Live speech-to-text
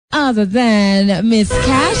other than Miss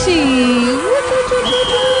Cashy.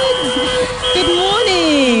 Good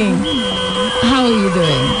morning. How are you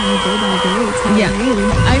doing?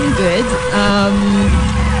 I'm good.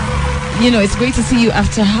 I'm good. It's great to see you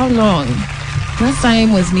after how long? Last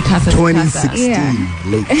time was Mikasa.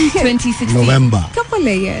 2016, late 2016. November. Couple of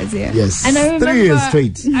years, yeah. Yes, And I remember, 3 years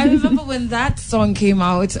straight. I remember when that song came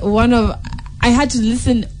out, I had to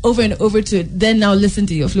listen over and over to it, then now listen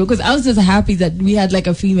to your flow, because I was just happy that we had like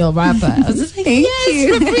a female rapper. I was just like, Thank yes,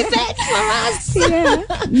 you. represent for us.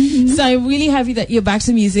 Yeah. So I'm really happy that you're back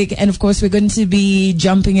to music, and of course we're going to be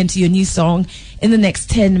jumping into your new song in the next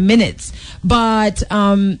 10 minutes. But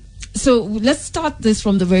so let's start this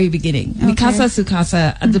from the very beginning. Okay. Mikasa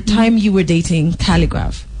Sukasa, at the time you were dating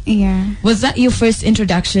Khaligraph. Yeah. Was that your first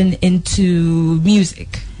introduction into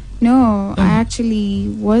music? No, I actually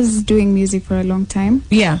was doing music for a long time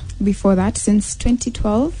Yeah. before that, since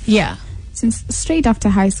 2012, Yeah. since straight after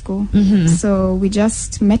high school. Mm-hmm. So we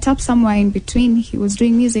just met up somewhere in between. He was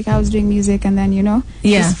doing music, I was doing music, and then,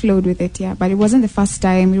 just flowed with it, yeah. But it wasn't the first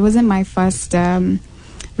time. It wasn't my first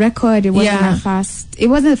record. It wasn't it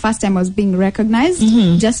wasn't the first time I was being recognized.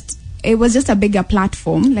 Mm-hmm. It was just a bigger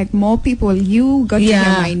platform. Like, more people got to hear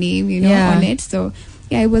my name, on it. So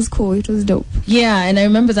yeah, it was cool. It was dope. Yeah, and I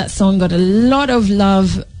remember that song got a lot of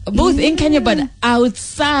love, both in Kenya but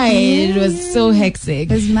outside. It was so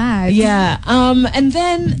hectic. It was mad. Yeah. And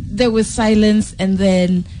then there was silence, and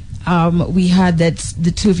then we heard that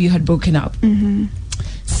the two of you had broken up. Mm-hmm.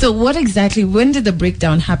 So when did the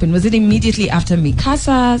breakdown happen? Was it immediately after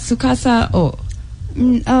Mikasa, Sukasa, or?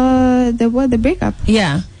 The breakup.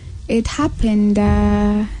 Yeah. It happened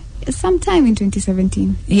sometime in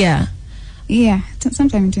 2017. Yeah. Yeah,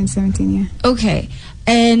 sometime in 2017, yeah. Okay.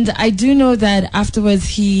 And I do know that afterwards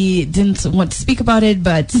he didn't want to speak about it,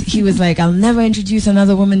 but he was like, I'll never introduce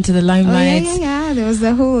another woman to the limelight. Yeah. There was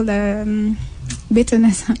the whole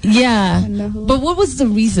bitterness. Yeah. whole... But what was the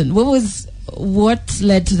reason? What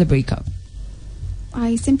led to the breakup?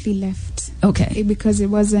 I simply left. Okay. Because it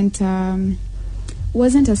wasn't a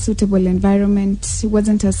suitable environment. It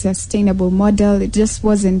wasn't a sustainable model. It just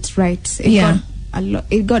wasn't right.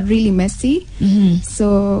 It got really messy. Mm-hmm.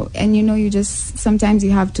 So, and sometimes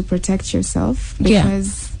you have to protect yourself,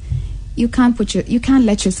 because you can't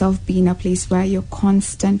let yourself be in a place where you're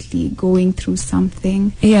constantly going through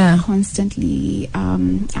something, constantly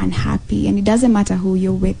unhappy. And it doesn't matter who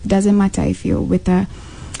you're with. It doesn't matter if you're with a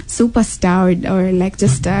superstar or like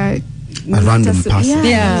just a random person.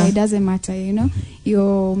 Yeah, it doesn't matter.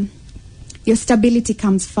 Your stability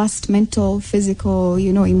comes first: mental, physical,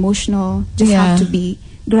 emotional. Just have to be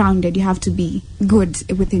grounded. You have to be good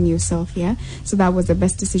within yourself. Yeah. So that was the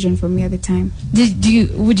best decision for me at the time.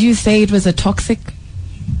 Would you say it was a toxic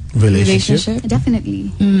relationship?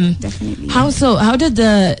 Definitely. Definitely. How so? How did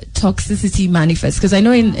the toxicity manifest? Because I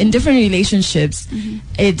know in different relationships,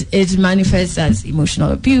 it manifests as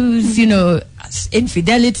emotional abuse,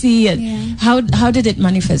 infidelity. And how did it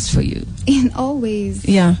manifest for you? In all ways.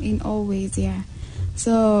 Yeah. In all ways, yeah.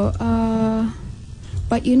 So,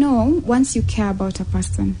 but once you care about a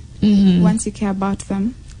person, once you care about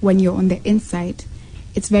them, when you're on the inside,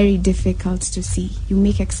 it's very difficult to see. You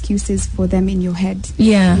make excuses for them in your head.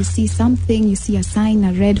 Yeah. You see something, you see a sign,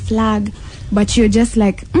 a red flag, but you're just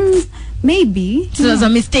like, maybe. So it was a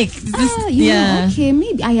mistake. Okay,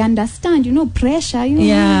 maybe. I understand, pressure,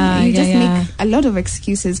 you just make a lot of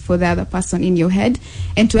excuses for the other person in your head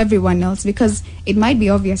and to everyone else, because it might be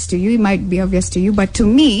obvious to you, but to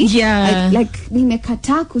me,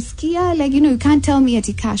 nimekataa kusikia, you can't tell me,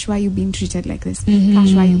 Cash, why are you being treated like this?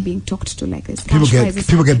 Cash, why are you being talked to like this?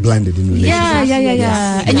 People get blinded in relationships.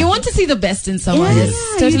 Yeah. And you want to see the best in someone. Yeah,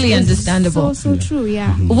 it's totally understandable. So true,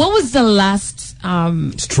 yeah. What was the last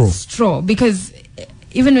straw? Because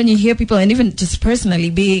even when you hear people, and even just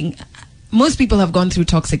personally most people have gone through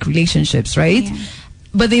toxic relationships, right? Yeah.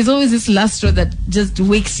 But there's always this last straw that just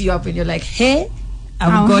wakes you up and you're like, hey,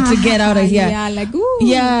 I've got to get out of here. Yeah, like, ooh.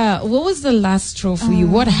 Yeah. What was the last straw for you?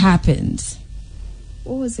 What happened?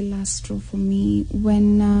 What was the last straw for me?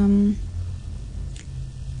 When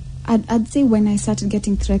I'd say when I started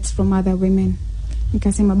getting threats from other women.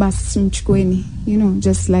 Nikasema basi mchukueni,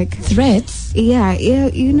 just like threats. Yeah,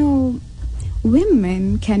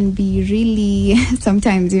 women can be really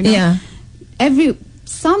sometimes, Yeah. Let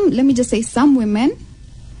me just say, some women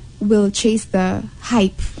will chase the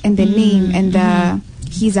hype and the name and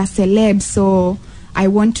he's a celeb, so I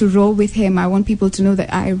want to roll with him. I want people to know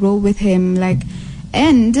that I roll with him,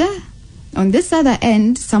 and on this other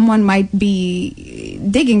end, someone might be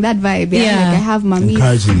digging that vibe. Yeah, like I have mommy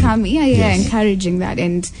come, encouraging that,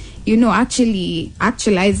 and actually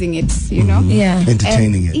actualizing it.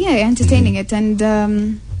 Entertaining it. Yeah, entertaining it,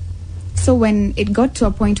 and so when it got to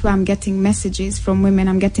a point where I'm getting messages from women,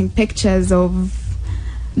 I'm getting pictures of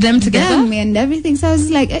them together and everything. So I was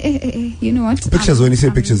like, you know what? Pictures. When you say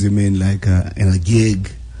pictures, you mean like in a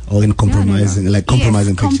gig or in compromising, like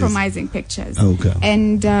compromising pictures? Compromising pictures. Oh, okay.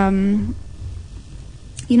 And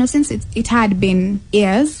since it had been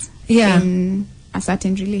years in a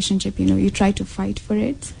certain relationship, you try to fight for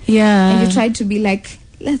it. Yeah. And you try to be like,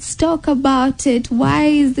 let's talk about it. Why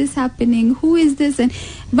is this happening? Who is this?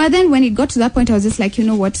 But then when it got to that point, I was just like, you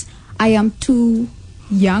know what? I am too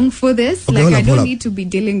young for this. Okay, I don't need to be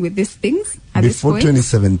dealing with these things at this point. Before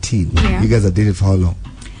 2017, you guys are dated for how long?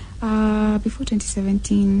 Before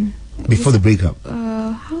 2017. Before the breakup?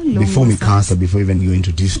 How long? Before Mikasa, before even you were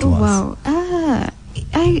introduced to us. Wow.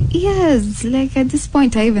 Yes, like at this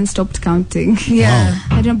point I even stopped counting. Yeah.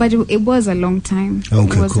 Wow. I don't, but it was a long time.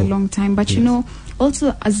 Okay, it was a long time. But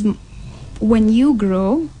also when you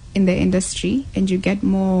grow in the industry and you get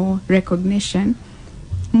more recognition,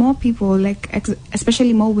 more people, like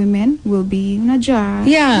especially more women, will be Naja.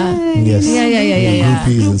 Yeah. Yes. Yeah.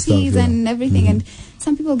 Groupies and stuff. And everything. And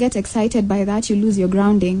some people get excited by that. You lose your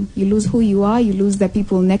grounding. You lose who you are. You lose the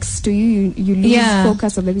people next to you. You lose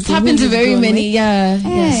focus of the people. It's happened to very many.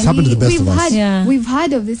 It's happened to the best of us. We've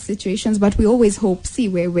heard of these situations, but we always hope. See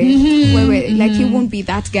where we're like, you won't be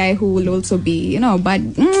that guy who will also be, but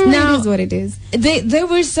now, it is what it is. There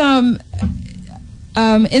were some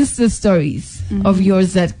Insta stories of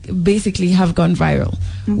yours that basically have gone viral,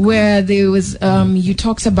 where there was you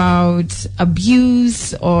talked about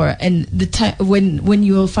abuse and the time when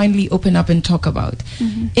you will finally open up and talk about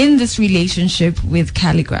in this relationship with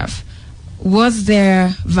Khaligraph. Was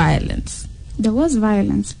there violence? There was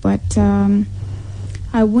violence, but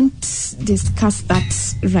I won't discuss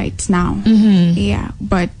that right now.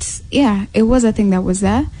 But it was a thing that was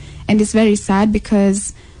there, and it's very sad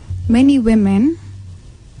because many women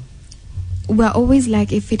were always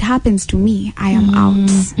like, if it happens to me, I am out.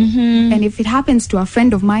 And if it happens to a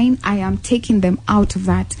friend of mine, I am taking them out of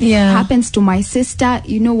that. Happens to my sister,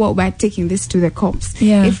 you know what, we're taking this to the cops.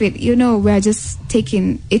 If it, we're just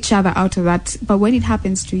taking each other out of that. But when it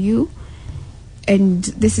happens to you, and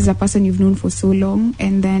this is a person you've known for so long,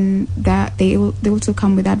 and then that they also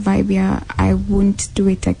come with that vibe, I won't do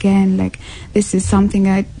it again, like this is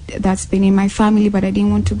something that's been in my family, but I didn't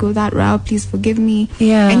want to go that route, please forgive me.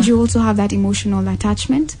 And you also have that emotional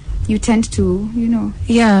attachment. You tend to and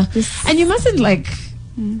you mustn't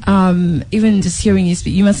even just hearing you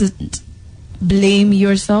speak, you mustn't blame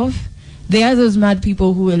yourself. There are those mad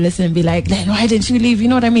people who will listen and be like, then why didn't you leave? You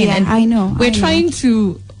know what I mean? And I know we're trying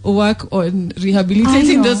to work on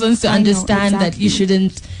rehabilitating those ones to understand that you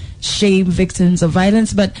shouldn't shame victims of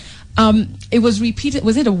violence. But it was repeated.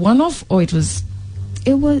 Was it a one-off, or it was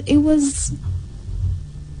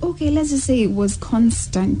okay, let's just say it was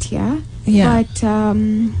constant. But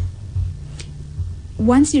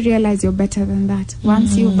once you realize you're better than that,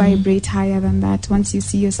 once you vibrate higher than that, once you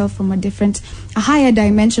see yourself from a higher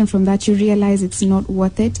dimension from that, you realize it's not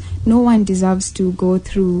worth it. No one deserves to go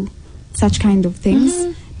through such kind of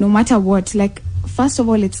things, no matter what. Like, first of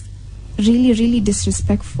all, it's really, really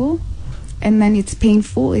disrespectful, and then it's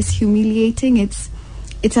painful, it's humiliating, it's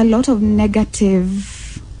a lot of negative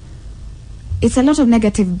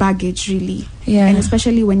baggage, really. And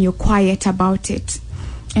especially when you're quiet about it.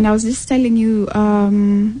 And I was just telling you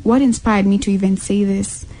what inspired me to even say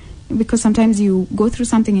this, because sometimes you go through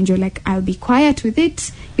something and you're like, I'll be quiet with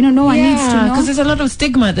it, no one needs to know, because there's a lot of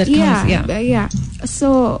stigma that comes.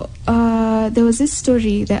 So there was this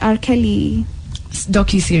story, the R. Kelly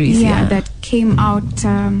docu-series that came out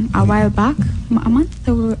a while back, a month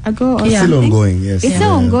ago or it's something. Still ongoing. Yes, it's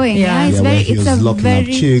still ongoing. It's a locking very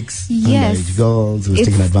up chicks, underage girls. He was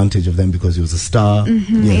taking advantage of them because he was a star.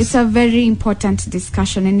 It's a very important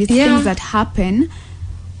discussion, and it's things that happen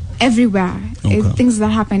everywhere. Things that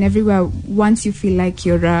happen everywhere once you feel like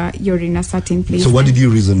you're in a certain place. So what did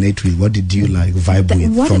you resonate with? What did you vibe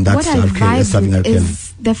with from that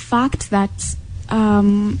is the fact that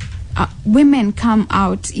women come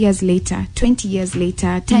out years later, 20 years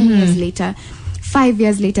later, 10 years later, 5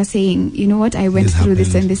 years later, saying, you know what, I went through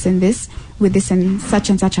this and this and this with this and such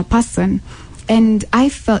a person. And I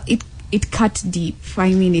felt it cut deep.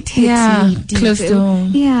 I mean, it hit me deep. Close to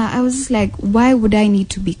home. I was just like, why would I need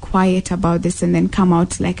to be quiet about this and then come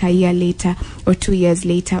out like a year later or 2 years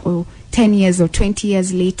later or 10 years or 20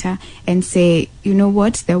 years later and say, you know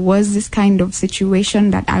what, there was this kind of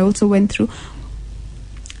situation that I also went through.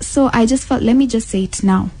 So I just felt, let me just say it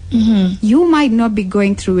now. You might not be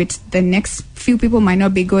going through it. The next few people might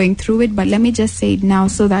not be going through it, but let me just say it now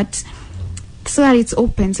so that it's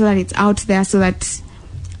open, so that it's out there, so that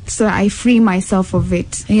I free myself of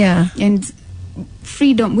it. Yeah. And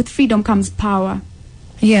with freedom comes power.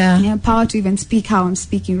 Yeah, power to even speak how I'm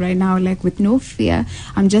speaking right now, like with no fear.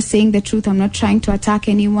 I'm just saying the truth. I'm not trying to attack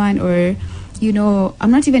anyone, or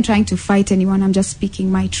I'm not even trying to fight anyone. I'm just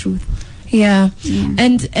speaking my truth. Yeah.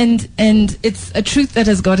 And it's a truth that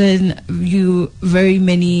has gotten you very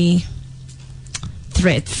many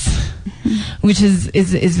threats, which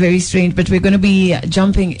is very strange, but we're going to be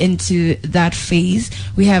jumping into that phase.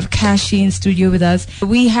 We have Cashy in studio with us.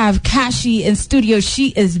 We have Cashy in studio.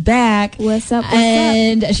 She is back. What's up?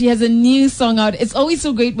 And she has a new song out. It's always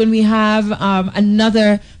so great when we have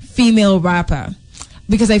another female rapper,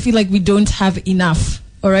 because I feel like we don't have enough.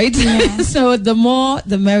 All right. Yeah. So the more,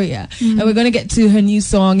 the merrier. And we're going to get to her new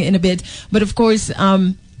song in a bit. But of course,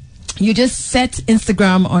 you just set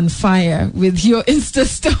Instagram on fire with your Insta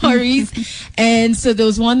stories. And so there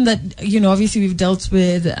was one that, obviously we've dealt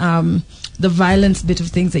with the violence bit of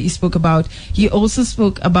things that you spoke about. You also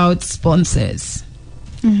spoke about sponsors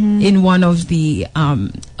in one of the,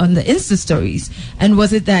 on the Insta stories. And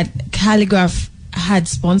was it that Khaligraph had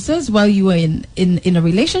sponsors while you were in a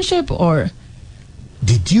relationship, or?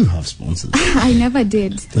 Did you have sponsors? I never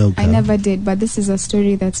did. Okay. I never did. But this is a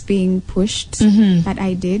story that's being pushed that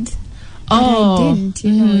I did. But I didn't.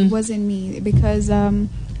 It wasn't me, because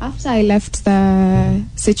after I left the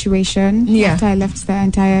situation, after I left the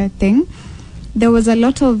entire thing, there was a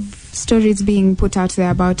lot of stories being put out there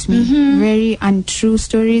about me. Very untrue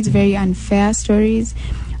stories, very unfair stories,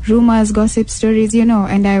 rumors, gossip stories, and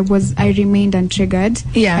I remained untriggered.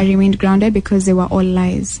 I remained grounded, because they were all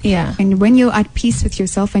lies. And when you're at peace with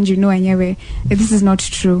yourself and anyway, this is not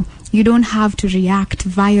true, you don't have to react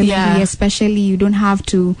violently, especially you don't have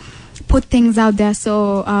to put things out there.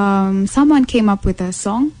 So someone came up with a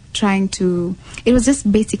song it was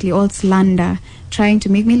just basically all slander, trying to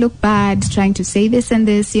make me look bad, trying to say this and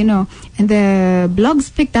this, and the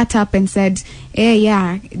blogs picked that up and said,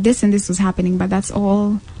 this and this was happening, but that's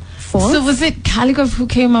all false. So was it Khaligraph who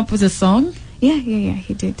came up with a song? Yeah,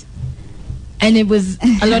 he did. And it was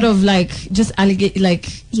a lot of just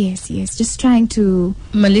yes, just trying to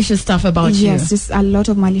malicious stuff about you. Yes, just a lot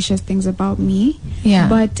of malicious things about me. Yeah,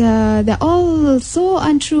 but they're all so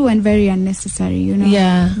untrue and very unnecessary.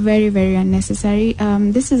 Yeah, very, very unnecessary.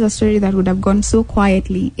 This is a story that would have gone so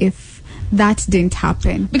quietly if that didn't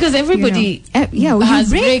happen. Because everybody, you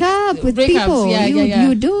break up with people.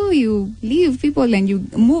 You leave people and you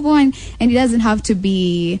move on, and it doesn't have to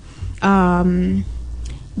be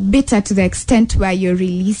bitter to the extent where you're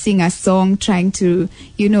releasing a song trying to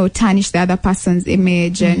tarnish the other person's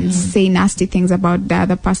image and say nasty things about the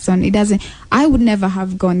other person. I would never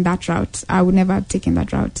have gone that route. I would never have taken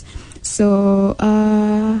that route.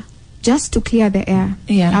 So just to clear the air,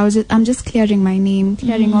 I'm just clearing my name,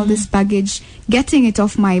 clearing all this baggage, getting it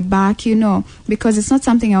off my back, because it's not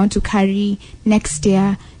something I want to carry next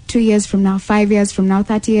year, 2 years from now, 5 years from now,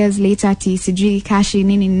 30 years later, TCG, Cashy,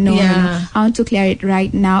 no. I want to clear it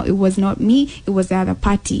right now. It was not me, it was the other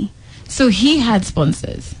party. So he had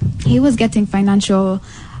sponsors. He was getting financial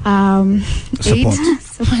support.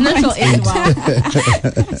 Financial aid. Wow.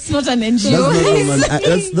 It's not an NGO.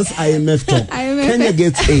 That's IMF talk. Kenya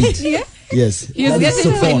gets aid. Yes. He was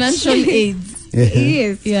getting financial aids.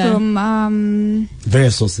 Yes, from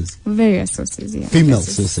various sources. Female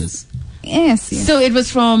sources. Yes. So it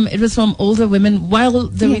was from older women.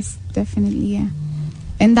 Yes, definitely,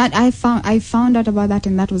 And that I found out about that,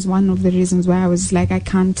 and that was one of the reasons why I was like, I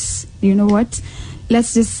can't. You know what?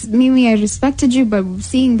 Let's just Mimi. I respected you, but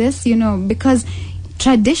seeing this, because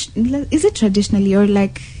is it traditionally or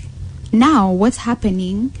now what's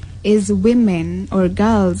happening is women or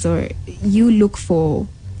girls or you look for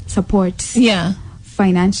support.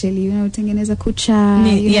 Financially, tengeneza kucha,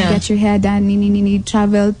 get your hair done,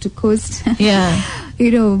 travel to coast,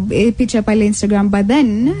 picture pale Instagram. But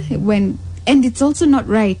then and it's also not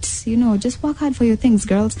right, just work hard for your things,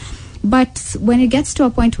 girls. But when it gets to a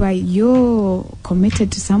point where you're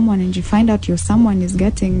committed to someone and you find out your someone is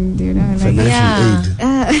getting, financial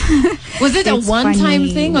aid. Was it a one-time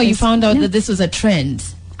thing, or you found out that this was a trend?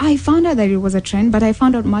 I found out that it was a trend, but I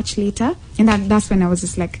found out much later, and that's when I was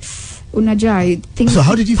just like, things. So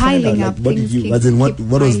how did you find out? What did you? What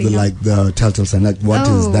was the telltale sign? What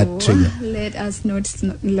is that trigger? Let us not.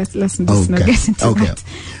 Let's not get into that.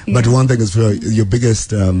 But one thing is, your biggest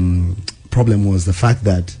problem was the fact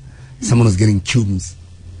that someone was getting cumes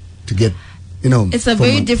to get. It's a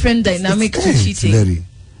very different dynamic to cheating. Very,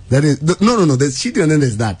 That is no. There's cheating and then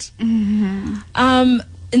there's that.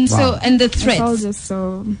 And so, and the threats.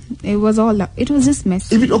 It was just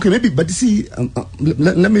messy. Maybe, but you see,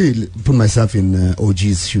 let me put myself in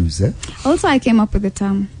OG's shoes. Also, I came up with the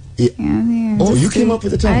term. Yeah. Oh, you came up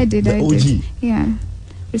with the term? I did. OG. Did. Yeah.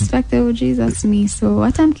 Respect the OGs, that's me. So,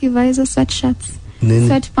 Atam Kivaizo sweatshirts.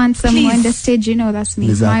 Sweatpants somewhere on the stage, that's me.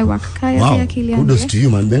 Exactly. My work. Wow. Kudos to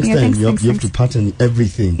you, man. Next time, you have to pattern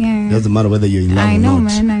everything. Yeah. Doesn't matter whether you're in love or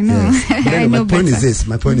not. I know. But anyway, my point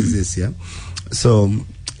is this, yeah? So,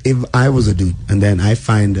 if I was a dude and then I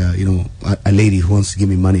find, a lady who wants to give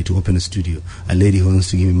me money to open a studio, a lady who wants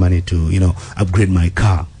to give me money to, upgrade my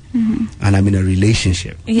car, and I'm in a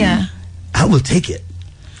relationship, I will take it.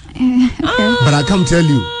 But I can't tell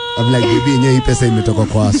you. I'm like, baby,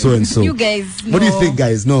 so and so. You guys, what do you think,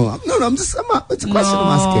 guys? No, it's a question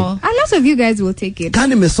I'm asking. A lot of you guys will take it.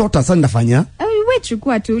 Kani mesota sana fanya? Like,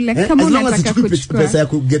 come on, as long as I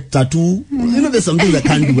could get tattoo. There's something I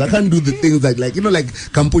can't do. I can't do the things that, like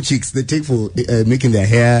campo chicks, they take for making their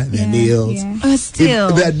hair, their nails. Yeah.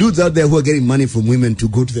 Still, there are dudes out there who are getting money from women to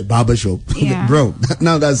go to the barber shop. Bro,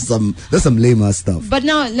 now that's some lame ass stuff. But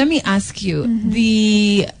now let me ask you,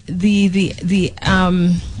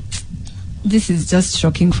 this is just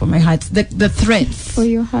shocking for my heart. The threats for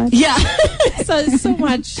your heart. Yeah, so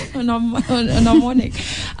much on a morning.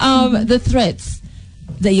 The threats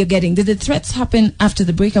that you're getting. Did the threats happen after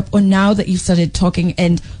the breakup, or now that you've started talking?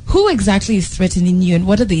 And who exactly is threatening you, and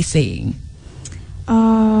what are they saying?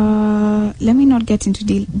 Let me not get into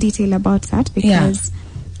detail about that, because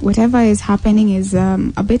whatever is happening is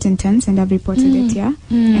a bit intense, and I've reported it.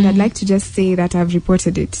 And I'd like to just say that I've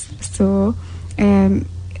reported it. So.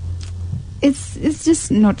 It's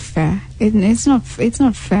just not fair. It's not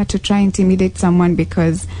fair to try and intimidate someone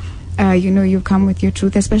because you come with your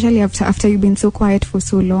truth, especially after you've been so quiet for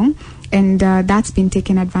so long, and that's been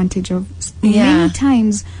taken advantage of. Many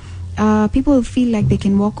times people feel like they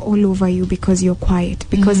can walk all over you because you're quiet,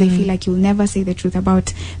 because they feel like you'll never say the truth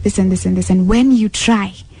about this and this and this, and when you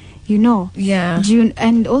try,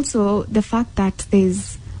 and also the fact that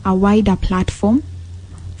there's a wider platform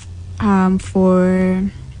for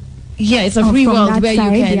it's a free world where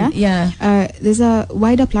side, you can there's a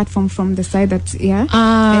wider platform from the side that and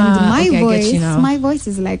my voice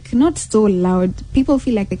is like not so loud. People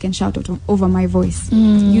feel like they can shout out over my voice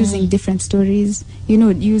using different stories,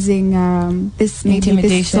 using this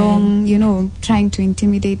song, trying to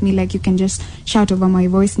intimidate me, like you can just shout over my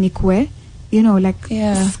voice, nikwe,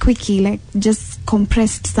 squeaky, like just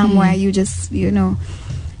compressed somewhere, you just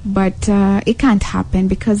but it can't happen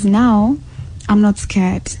because now I'm not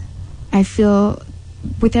scared. I feel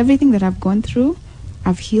with everything that I've gone through,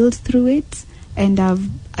 I've healed through it, and I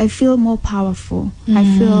feel more powerful. I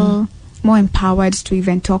feel more empowered to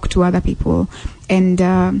even talk to other people,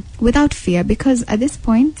 and without fear, because at this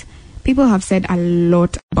point, people have said a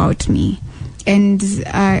lot about me. And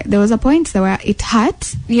there was a point where it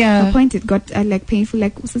hurt. A point it got like painful,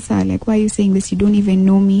 like why are you saying this? You don't even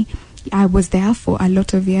know me. I was there for a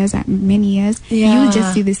lot of years, many years. You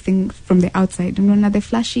just see this thing from the outside, the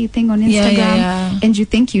flashy thing on Instagram, and you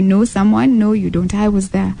think you know someone. No, you don't. I was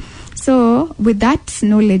there. So with that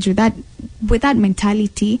knowledge, with that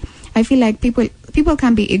mentality, I feel like people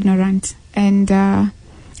can be ignorant and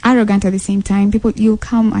arrogant at the same time. You'll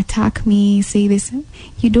come attack me, say this.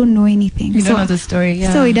 You don't know anything. You don't know the story.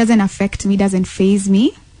 So it doesn't affect me, doesn't faze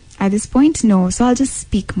me at this point. No. So I'll just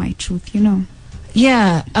speak my truth.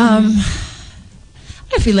 I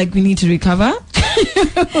feel like we need to recover.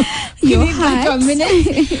 You need like a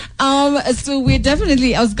minute. So we're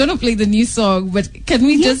definitely, I was going to play the new song, but can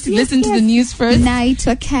we just listen to the news first? Night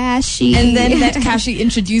for Cashy. And then let Cashy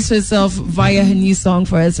introduce herself via her new song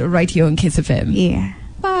for us right here on Kiss FM. Yeah.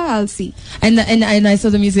 I'll see. And I saw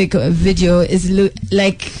the music video is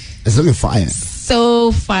it's looking fire.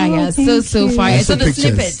 So fire, so fire. I saw the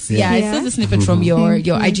snippets. I saw the snippet from your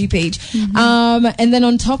IG page. And then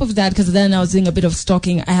on top of that, because then I was doing a bit of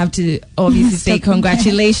stalking, I have to obviously say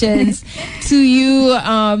congratulations to you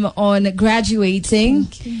on graduating.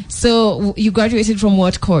 So you graduated from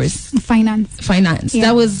what course? Finance.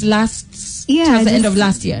 That was towards the end of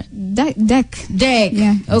last year. Deck.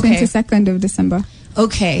 Yeah. Okay. 22nd of December.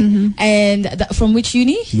 Okay. And from which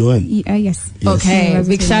uni? UN. Yes. Okay.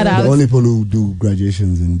 Big shout out. The only people who do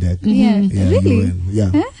graduations in deck. Really? UN. Yeah.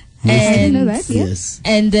 And I didn't know that. Yeah. Yes.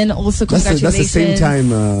 And then also congratulations. That's the same time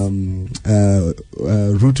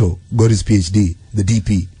Ruto got his PhD, the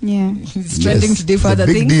DP. Yeah. He's trending today for other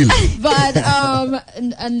big things. Deal. But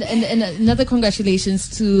and another congratulations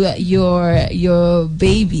to your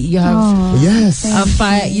baby. You have yes.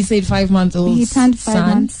 You said 5 months old. He turned 5 son.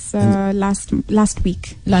 months last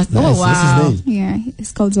week. Nice. Oh wow. What's his name? Yeah,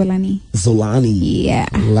 it's called Zolani. Zolani. Yeah.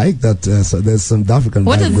 I like that. So there's some South African.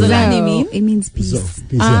 What does Zolani mean? It means peace.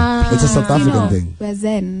 It's a South African thing. We're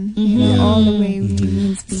Zen. You know, all the way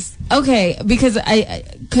means peace. Okay, because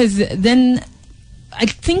then I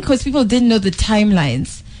think because people didn't know the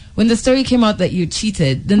timelines. When the story came out that you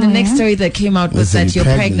cheated, then the next story that came out was that you're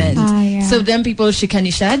pregnant. Yeah. So then people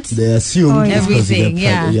shikanishat. They assumed everything.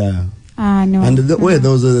 Yeah. No. And there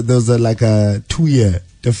was like a 2-year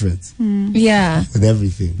difference. Yeah. With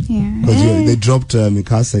everything. Yeah. Because they dropped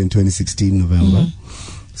Mikasa in 2016 November.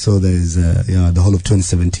 So there's the whole of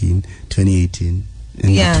 2017, 2018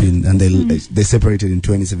 in between, and they separated in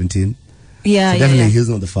 2017. Yeah, so definitely he's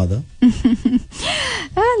not the father.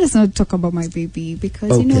 Let's not talk about my baby because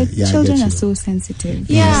children are so sensitive.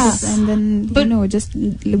 Yeah, yes. And then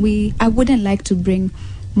I wouldn't like to bring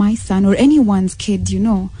my son or anyone's kid,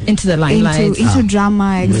 into the limelight, into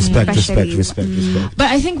drama. Respect. But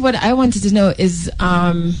I think what I wanted to know is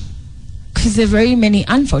because there are very many,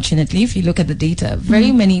 unfortunately, if you look at the data,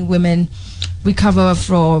 very many women recover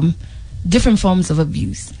from different forms of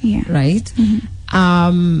abuse. Yeah. Right.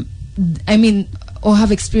 I mean, or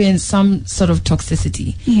have experienced some sort of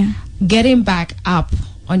toxicity. Yeah. Getting back up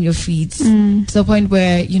on your feet to the point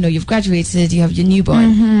where you've graduated, you have your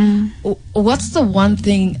newborn. What's the one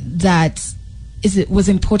thing that was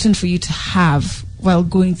important for you to have while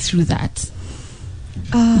going through that?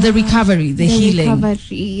 The recovery, the healing.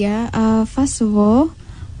 Yeah. First of all,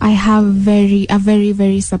 I have a very,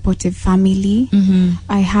 very supportive family.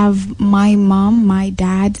 I have my mom, my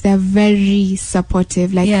dad. They're very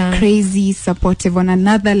supportive, crazy supportive, on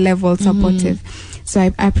another level supportive. So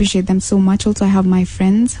I appreciate them so much. Also, I have my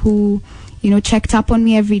friends who, checked up on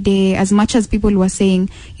me every day. As much as people were saying,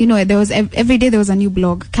 there was every day there was a new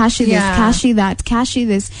blog. Cashy this, Cashy that, Cashy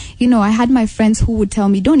this. I had my friends who would tell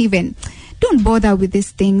me, don't bother with these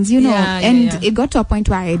things, it got to a point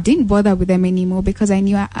where I didn't bother with them anymore because I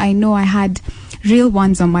know I had real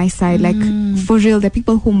ones on my side. Like, for real, the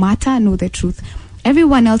people who matter know the truth.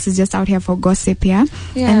 Everyone else is just out here for gossip, yeah?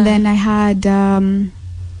 And then I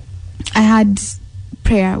had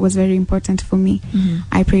prayer was very important for me.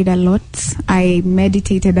 I prayed a lot. I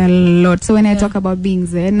meditated a lot. So when I talk about being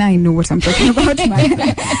Zen, I know what I'm talking about.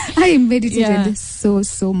 I meditated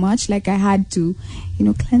so much. Like, I had to,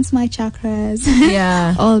 cleanse my chakras.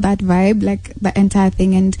 All that vibe, like the entire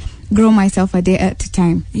thing, and grow myself a day at a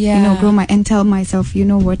time. And tell myself,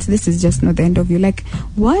 what, this is just not the end of you. Like,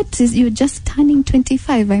 you're just turning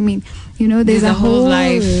 25. I mean, there's a whole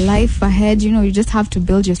life ahead. You just have to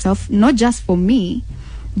build yourself, not just for me,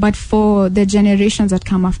 but for the generations that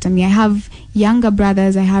come after me. I have younger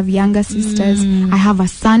brothers, I have younger sisters, I have a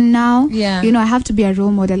son now. I have to be a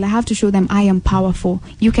role model. I have to show them I am powerful.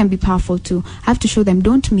 You can be powerful too. I have to show them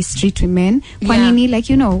don't mistreat women. Why?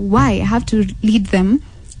 I have to lead them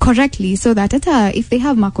correctly so that if they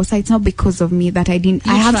have makosa, it's not because of me that I didn't.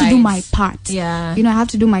 I have to do my part. I have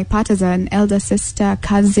to do my part as an elder sister,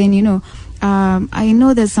 cousin. I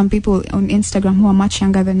know there's some people on Instagram who are much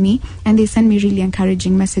younger than me, and they send me really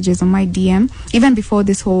encouraging messages on my DM even before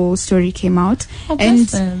this whole story came out.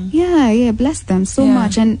 Bless them. Bless them so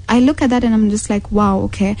much. And I look at that and I'm just like, wow,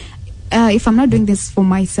 okay. If I'm not doing this for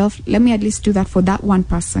myself, let me at least do that for that one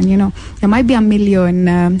person. There might be a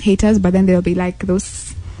million haters, but then there'll be like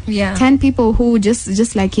those 10 people who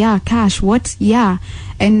just like, Cash, what?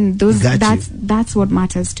 And that's what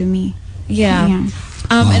matters to me.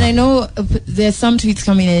 And I know there's some tweets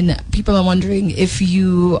coming in. People are wondering if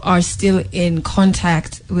you are still in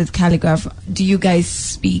contact with Khaligraph. Do you guys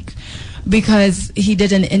speak? Because he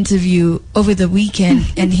did an interview over the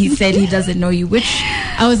weekend and he said he doesn't know you, which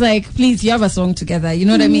I was like, please, you have a song together. You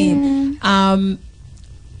know what I mean?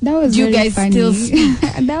 That was do you guys funny. Still speak?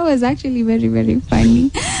 That was actually very, very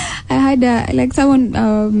funny. I had someone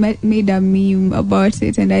made a meme about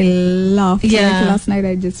it and I laughed. Like, last night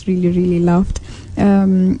I just really, really laughed.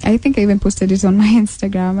 I think I even posted it on my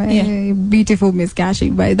Instagram. Beautiful Miss Cashy,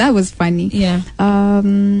 but that was funny.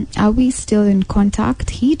 Are we still in contact?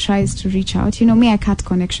 He tries to reach out. Me, I cut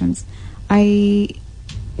connections.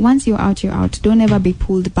 Once you're out, you're out. Don't ever be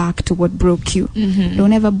pulled back to what broke you.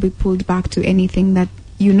 Don't ever be pulled back to anything that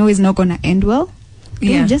is not going to end well.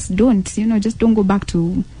 Just don't. Just don't go back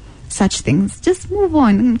to such things. Just move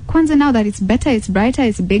on. Kwanzaa, now that it's better, it's brighter,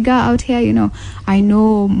 it's bigger out here, you know, I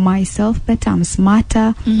know myself better, I'm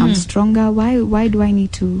smarter, I'm stronger. Why do I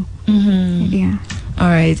need to? Yeah. All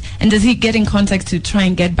right. And does he get in contact to try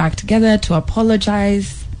and get back together, to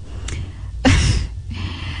apologize?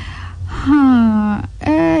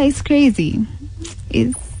 It's crazy.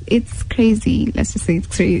 It's crazy. Let's just say it's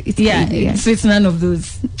crazy. It's yeah, crazy, yes. So it's none of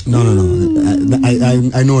those. No.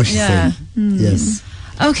 I know what she's saying. Yes.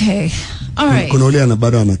 Okay. All right. Kuna ule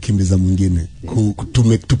anabado anakimbiza mwingine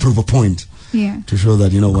to prove a point. Yeah. To show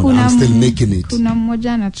that, you know what, I'm still making it. Kuna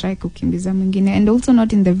mmoja ana try kukimbiza mwingine, and also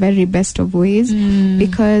not in the very best of ways,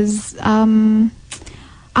 because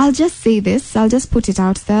I'll just say this, I'll just put it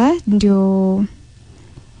out there,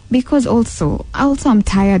 because also I'm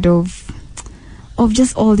tired of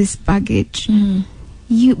just all this baggage.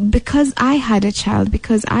 Because I had a child,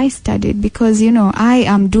 because I studied, because, you know, I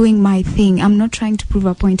am doing my thing. I'm not trying to prove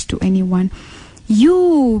a point to anyone.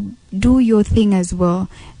 You do your thing as well.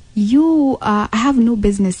 I have no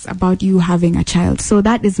business about you having a child, so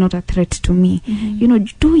that is not a threat to me. You know,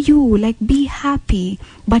 do you, like, be happy,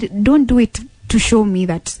 but don't do it to show me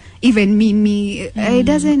that even me it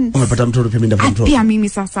doesn't. Pia mimi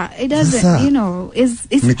sasa it doesn't, you know,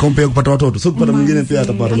 it's ni compare kupata watoto, so kupata mwingine pia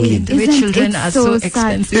atapata mwingine. The children are so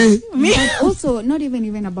expensive. But also not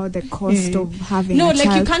even about the cost of having a child. No,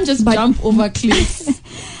 like you can't just jump over cliffs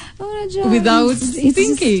without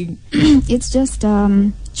thinking. It's just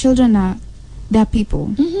children they're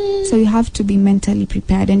people, so you have to be mentally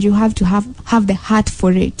prepared, and you have to have the heart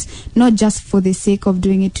for it, not just for the sake of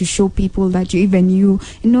doing it to show people that you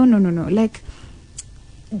no, like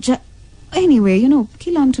anyway, you know,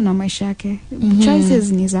 kila mtu na maisha yake,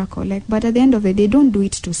 choices ni zako, like, but at the end of the day, don't do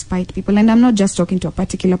it to spite people. And I'm not just talking to a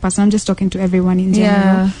particular person, I'm just talking to everyone in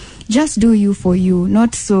general. Just do you for you,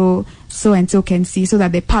 not so and so can see, so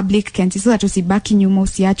that the public can see, so that usibaki nyuma,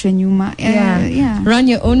 usiachwe nyuma. Run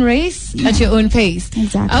your own race at your own pace.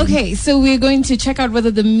 Exactly. Okay, so we're going to check out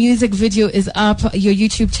whether the music video is up. Your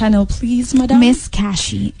YouTube channel, please, madam. Miss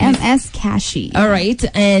Cashy, MS Cashy. All right,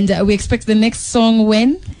 and we expect the next song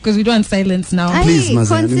when? Because we don't want silence now. Please,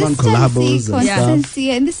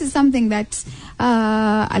 consistency, and this is something that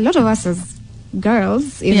a lot of us as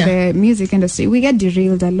girls in the music industry, we get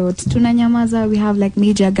derailed a lot. Tunanyamaza, we have like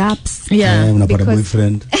major gaps. Unapata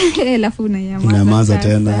boyfriend. Alafu unanyamaza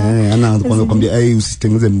tena. Anaanza kwanza kuambia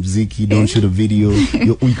usitengeneze muziki, don't shoot a video.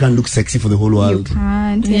 You can't look sexy for the whole world. You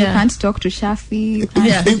can't talk to Shafi.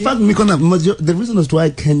 In fact, the reason as to why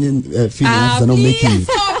Kenyan females are not making it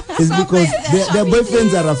is because their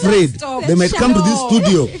boyfriends are afraid they might come to this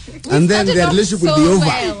studio and then their relationship will be over.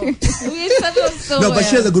 But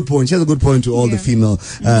she has a good point. She has a good point to all the female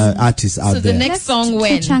artists out there. So the next song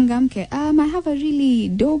when? I have a really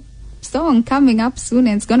dope song coming up soon,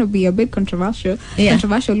 and it's going to be a bit controversial.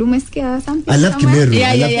 Umesikia something? I love Kimeru.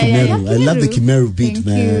 I love the Kimeru beat,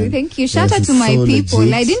 man. Thank you. Shout out to my people.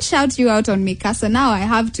 Legit. I didn't shout you out on Mikasa. Now I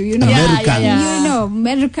have to, you know. Americans. You know,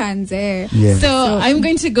 Americans. So I'm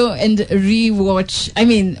going to go and watch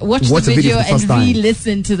the video and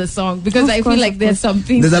re-listen to the song, because I feel like there's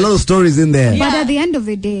something. There's a lot of stories in there. But at the end of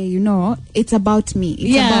the day, you know, it's about me.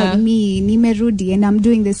 It's about me, Nimerudi, and I'm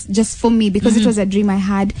doing this just for me, because it was a dream I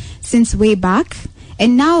had since way back,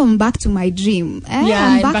 and now I'm back to my dream.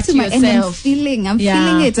 I'm back to my yourself. And I'm feeling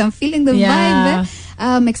it. I'm feeling the vibe.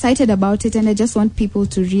 I'm excited about it, and I just want people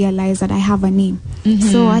to realize that I have a name.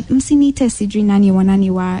 So msinite sijui nani wa nani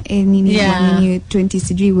wa nini 20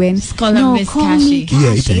 sijui when. Just call her Miss Cashy.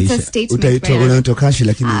 It's a statement. Utaitwa Cashy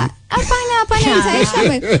lakini hapana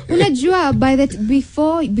itaisha. Unajua,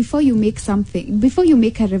 before you make something, before you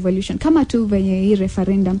make a revolution, kama tu venye hii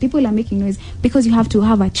referendum, people are making noise because you have to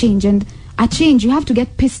have a change, and a change, you have to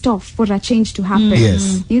get pissed off for a change to happen.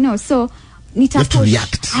 Yes. You know, so you have to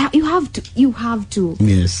react. You have to.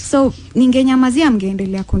 Yes. So ningenyamazia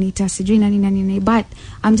mngeendelea kunita sijui nani, but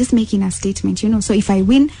I'm just making a statement, you know. So if I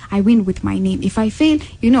win with my name. If I fail,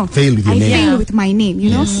 you know, fail with your name. Fail with my name, you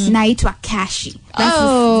know. Naitwa Cashy.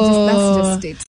 That's just it.